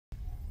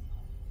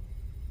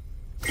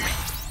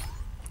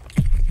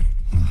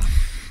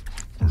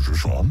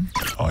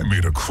I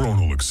made a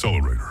chronal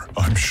accelerator.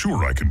 I'm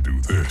sure I can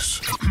do this.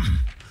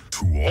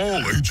 To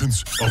all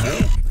agents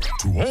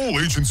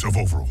of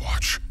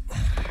Overwatch.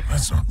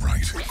 That's not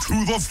right.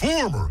 To the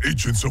former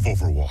agents of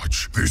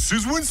Overwatch. This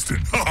is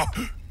Winston.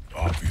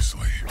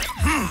 Obviously.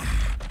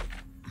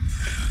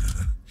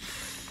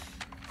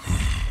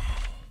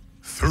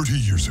 30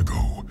 years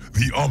ago,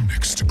 the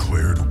Omnics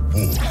declared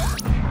war.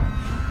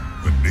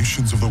 The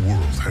nations of the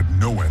world had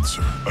no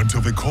answer until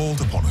they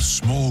called upon a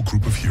small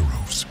group of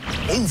heroes.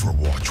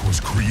 Overwatch was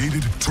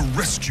created to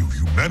rescue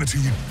humanity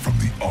from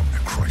the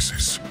Omnic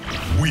crisis.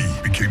 We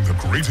became the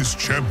greatest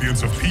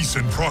champions of peace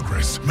and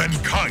progress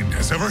mankind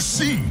has ever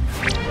seen.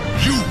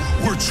 You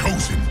were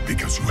chosen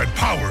because you had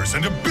powers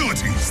and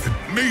abilities that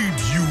made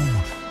you...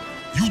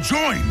 You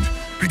joined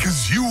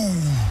because you...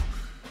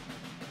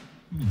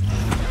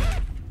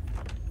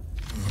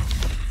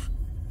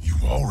 You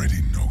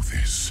already know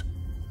this.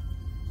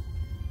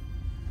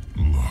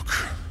 Look,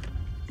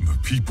 the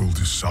people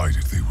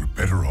decided they were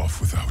better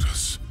off without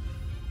us.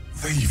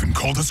 They even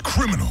called us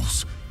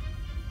criminals.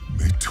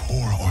 They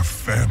tore our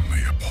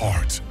family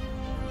apart.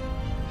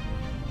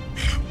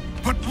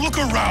 But look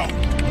around!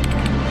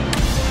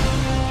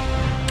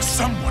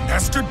 Someone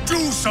has to do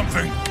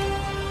something!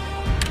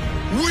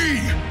 We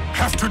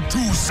have to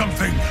do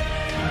something!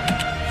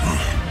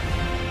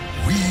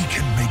 We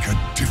can make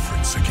a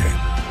difference again.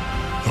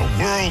 The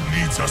world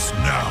needs us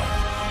now,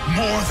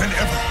 more than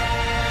ever.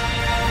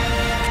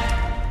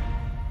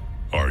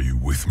 Are you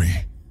with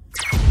me?